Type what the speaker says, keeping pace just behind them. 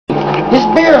His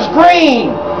beer's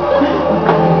green.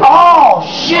 Oh,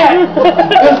 shit.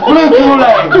 It's blue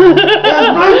Kool-Aid. It's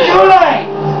blue Kool-Aid.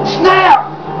 Snap.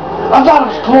 I thought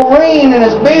it was chlorine in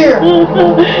his beer.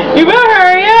 You better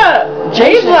hurry up.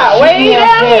 Jason, he's like way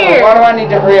down here. Why do I need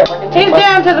to hurry up? He's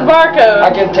down to the barcode.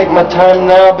 I can take my time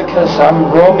now because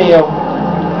I'm Romeo.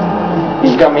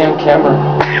 He's got me on camera.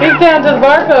 He's down to the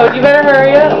barcode. You better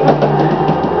hurry up.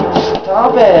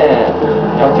 Stop it.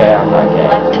 Okay, I'm not gay.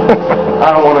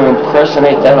 I don't want to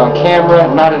impersonate that on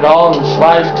camera. Not at all in the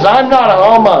slightest. Because I'm not a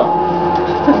homo.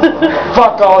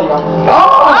 Fuck all y'all.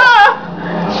 Oh!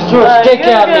 Threw a stick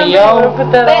at me, yo.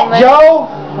 Yo,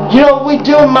 you know what we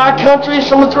do in my country? If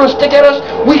someone threw a stick at us,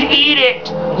 we eat it,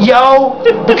 yo,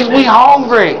 because we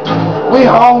hungry. We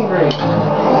hungry.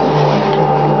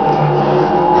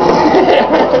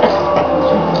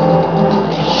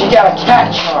 She got a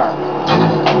cat charm.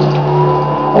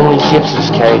 Only gypsies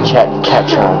carry cat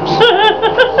charms.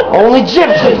 Only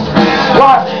gypsies.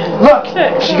 Watch. Look,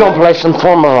 she's gonna play some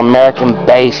form of American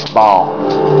baseball.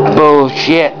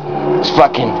 Bullshit. It's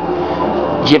fucking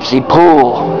gypsy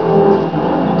pool.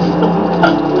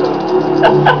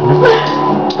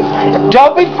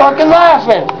 Don't be fucking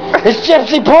laughing. It's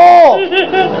gypsy pool.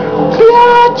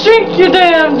 Yeah, drink your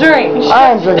damn drink.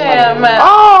 I am drinking. Damn mouth.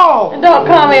 Oh! And don't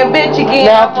call me a bitch again.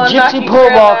 Now, if the gypsy pool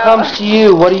ball comes to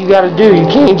you, what do you got to do? You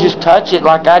can't just touch it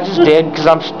like I just did because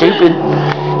I'm stupid.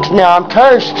 Now I'm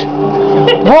cursed.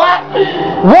 What?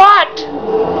 What?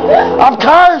 I'm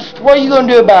cursed. What are you going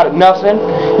to do about it? Nothing.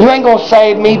 You ain't going to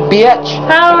save me, bitch.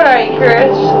 How old are you,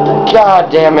 Chris? God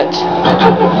damn it.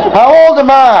 How old am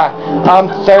I? I'm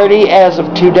 30 as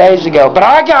of 2 days ago. But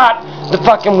I got the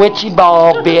fucking witchy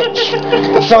ball, bitch.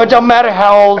 So it don't matter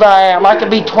how old I am. I could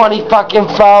be 20 fucking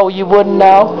 4. You wouldn't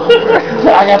know.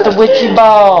 I got the witchy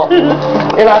ball.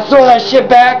 And I throw that shit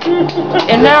back.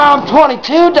 And now I'm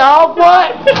 22, dog.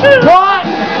 What? What?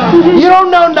 You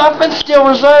don't know nothing. Still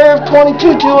reserved.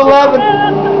 22 to 11.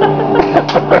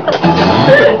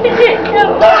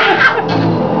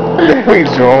 He's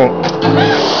drunk.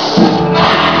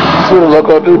 That's what a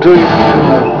loco do to you.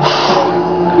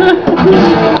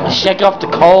 Shake off the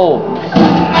cold.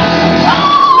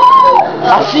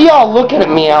 I see y'all looking at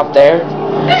me out there.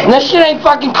 And that shit ain't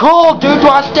fucking cool, dude. Do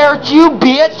I stare at you,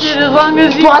 bitch? Dude, as long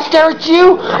as you... Do I stare at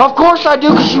you? Of course I do,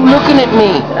 because you looking at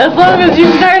me. As long as you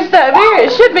nurse that beer,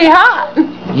 it should be hot.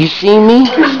 You see me?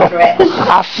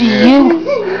 I see you.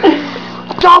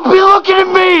 Don't be looking at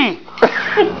me!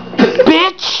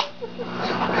 Bitch!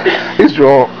 He's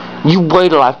drunk. You wait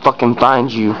till I fucking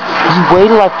find you. You wait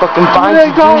till I fucking find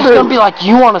you. Dude, it's gonna be like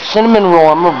you on a cinnamon roll.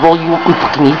 I'm gonna roll you up and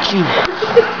fucking eat you.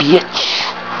 Bitch.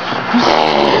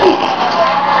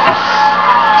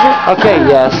 Okay,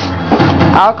 yes.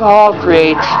 Alcohol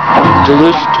creates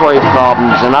delusory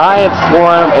problems, and I have for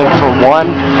one,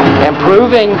 am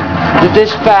proving that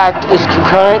this fact is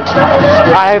concurrent.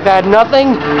 I have had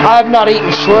nothing. I have not eaten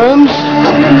shrooms.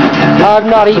 I have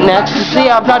not eaten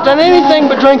ecstasy. I have not done anything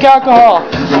but drink alcohol.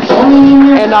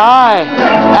 And I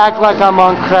act like I'm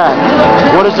on crack.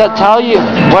 What does that tell you?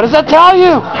 What does that tell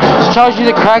you? It tells you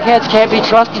that crackheads can't be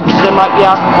trusted because they might be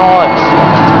alcoholics.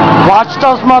 Watch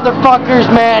those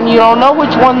motherfuckers, man. You don't know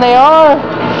which one they are.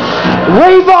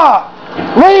 Reva!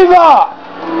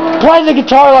 Reva! Play the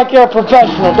guitar like you're a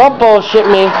professional. Don't bullshit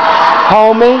me,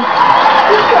 homie.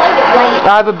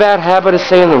 I have a bad habit of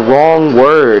saying the wrong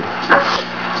word.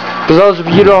 For those of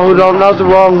you who don't know the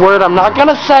wrong word, I'm not going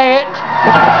to say it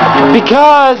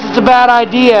because it's a bad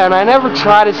idea, and I never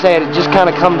try to say it. It just kind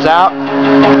of comes out.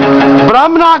 But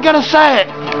I'm not going to say it.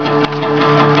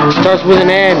 Starts with an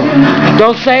N.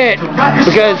 Don't say it,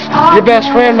 because your best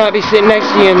friend might be sitting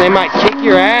next to you and they might kick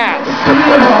your ass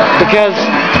because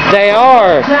they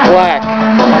are black.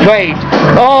 Wait.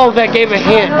 Oh, that gave a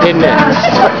hint, didn't it?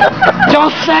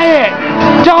 Don't say it.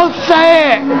 Don't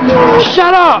say it.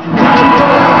 Shut up.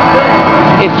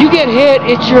 If you get hit,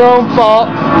 it's your own fault.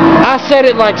 I said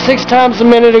it like 6 times a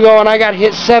minute ago and I got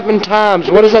hit 7 times.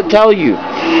 What does that tell you?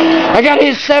 I got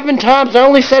hit 7 times. I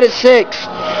only said it 6.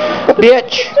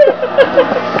 Bitch.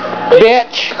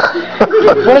 Bitch.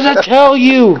 What does that tell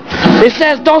you? It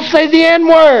says don't say the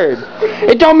N-word.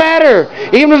 It don't matter.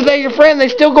 Even if they're your friend, they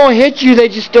still gonna hit you. They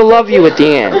just still love you at the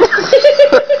end.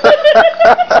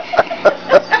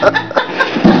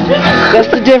 That's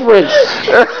the difference.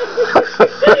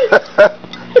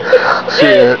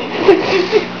 Shit.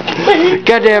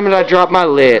 God damn it, I dropped my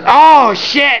lid. Oh,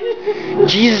 shit.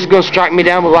 Jesus is gonna strike me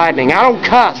down with lightning. I don't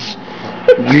cuss.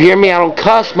 You hear me? I don't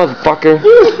cuss, motherfucker.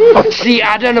 See,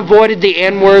 I done avoided the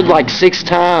N-word like 6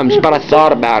 times, but I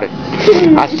thought about it.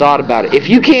 I thought about it. If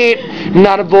you can't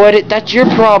not avoid it, that's your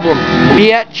problem,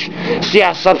 bitch. See,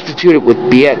 I substituted with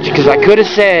bitch because I could have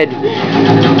said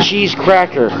cheese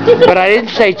cracker, but I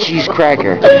didn't say cheese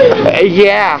cracker.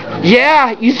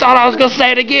 Yeah, you thought I was gonna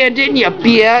say it again, didn't you,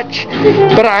 bitch?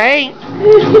 But I ain't.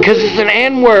 Because it's an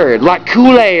N-word, like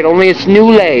Kool-Aid, only it's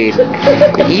new-laid.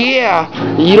 Yeah,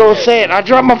 you don't say it. I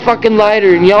dropped my fucking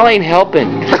lighter and y'all ain't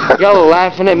helping. Y'all are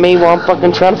laughing at me while I'm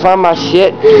fucking trying to find my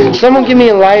shit. Someone give me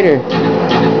a lighter.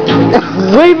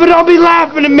 Wait, but don't be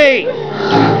laughing at me.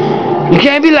 You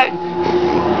can't be like...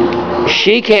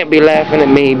 She can't be laughing at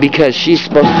me because she's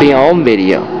supposed to be on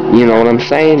video. You know what I'm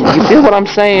saying? You feel what I'm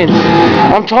saying?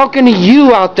 I'm talking to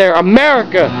you out there,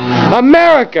 America.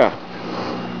 America.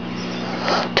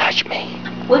 Touch me.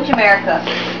 Which America?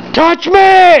 Touch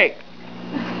me!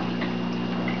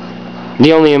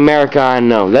 The only America I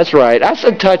know. That's right. I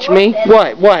said touch me.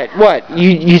 What?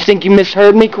 You think you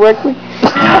misheard me correctly?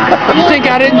 You think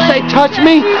I didn't say touch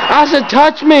me? I said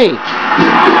touch me.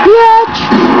 Bitch!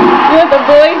 You want the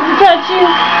boys to touch you?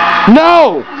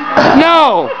 No!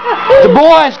 The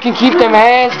boys can keep their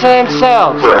hands to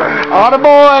themselves. All the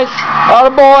boys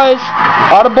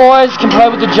can play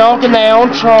with the junk in their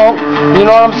own trunk. You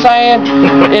know what I'm saying?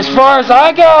 As far as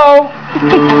I go,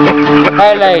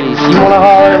 hey ladies, you wanna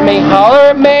holler at me?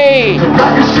 Holler at me!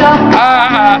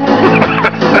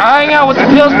 I hang out with the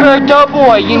Pillsbury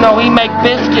Doughboy, you know, he make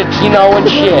biscuits, you know, and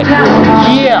shit.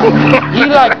 Yeah, he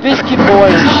like biscuit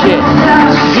boy and shit.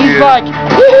 He's like,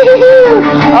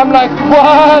 I'm like,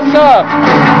 what's up?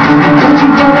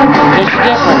 There's a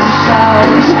difference.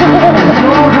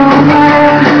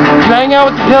 You hang out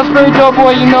with the Pillsbury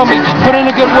Doughboy, you know me, just put in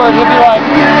a good word, he'll be like,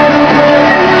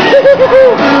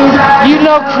 you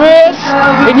know Chris?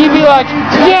 And you'd be like,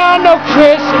 yeah, I know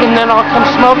Chris, and then I'll come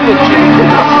smoke with you.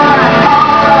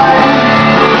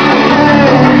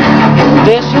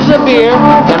 This is a beer,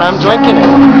 and I'm drinking it.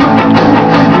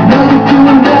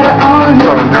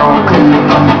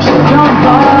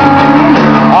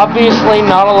 Obviously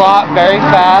not a lot, very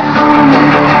fast,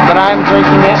 but I'm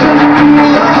drinking it.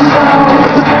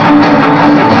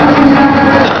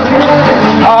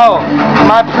 Oh,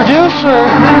 my producer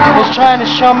is trying to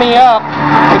show me up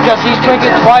because he's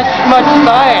drinking twice as much as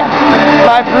I am.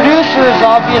 My producer is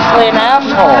obviously an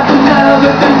asshole.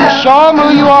 Show him who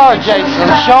you are, Jason.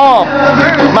 Show him.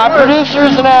 My producer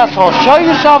is an asshole. Show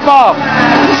yourself off.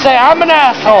 Say, I'm an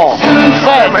asshole.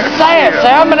 Say it.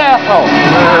 Say, I'm an asshole.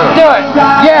 Do it.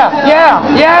 Yeah.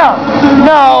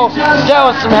 No, that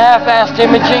was some half-assed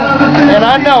imaging, and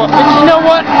I know it. But you know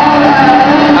what?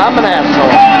 I'm an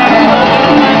asshole.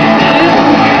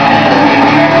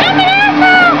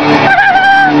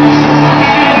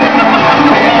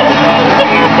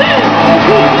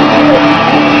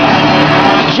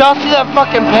 Did y'all see that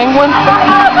fucking penguin?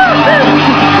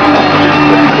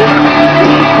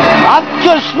 I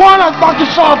just sworn I fucking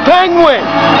saw a penguin!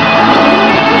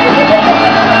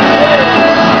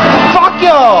 Fuck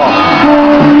y'all!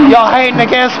 Y'all hating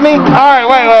against me? Alright,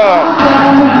 wait.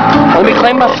 Let me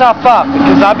clean myself up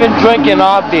because I've been drinking,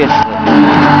 obviously.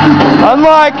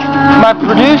 Unlike my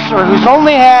producer, who's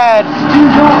only had,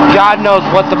 God knows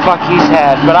what the fuck he's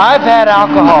had, but I've had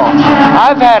alcohol.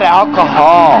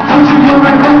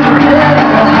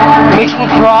 Mixed with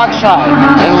peroxide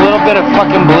and a little bit of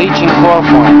fucking bleach and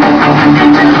chloroform.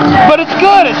 But it's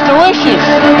good, it's delicious.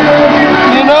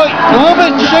 You know, a little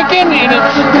bit of chicken and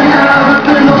it's...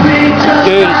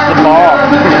 Dude, it's the bomb.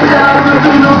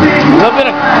 A little bit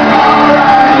of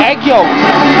egg yolk,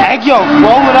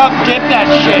 roll it up, dip that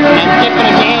shit, and then dip it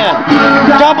again.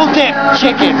 Double dip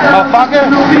chicken, motherfucker.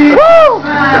 Woo!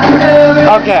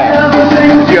 Okay.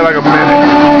 You got like a minute.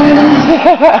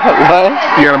 What?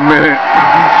 You got a minute.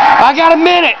 I got a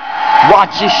minute.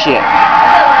 Watch this shit.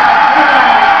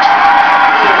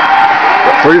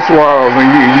 3 swallows and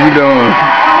you done.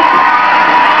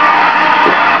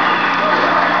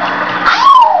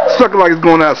 Sucking like it's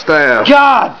going out style.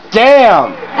 God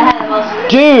damn.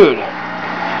 Dude.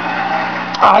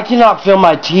 I cannot feel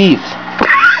my teeth.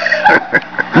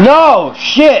 No,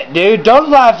 shit, dude. Don't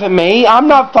laugh at me. I'm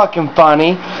not fucking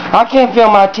funny. I can't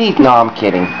feel my teeth. No, I'm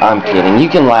kidding. You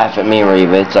can laugh at me,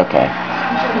 Reva. It's okay.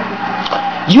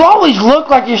 You always look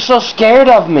like you're so scared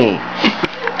of me.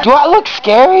 Do I look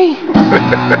scary?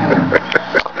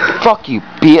 Fuck you,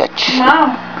 bitch.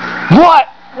 No. What?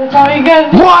 That's all you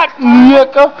got. What,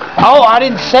 nicka? Oh, I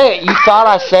didn't say it. You thought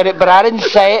I said it, but I didn't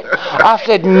say it. I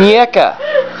said nicka.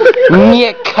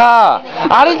 Nicka.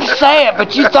 I didn't say it,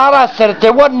 but you thought I said it.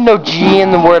 There wasn't no G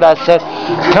in the word I said.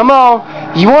 Come on.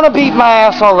 You want to beat my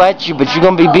ass, I'll let you, but you're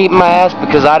going to be beating my ass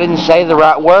because I didn't say the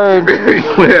right word.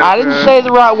 I didn't say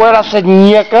the right word. I said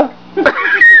nicka.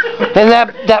 And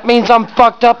that means I'm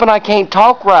fucked up and I can't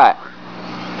talk right.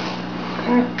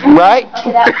 Right?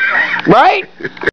 Right?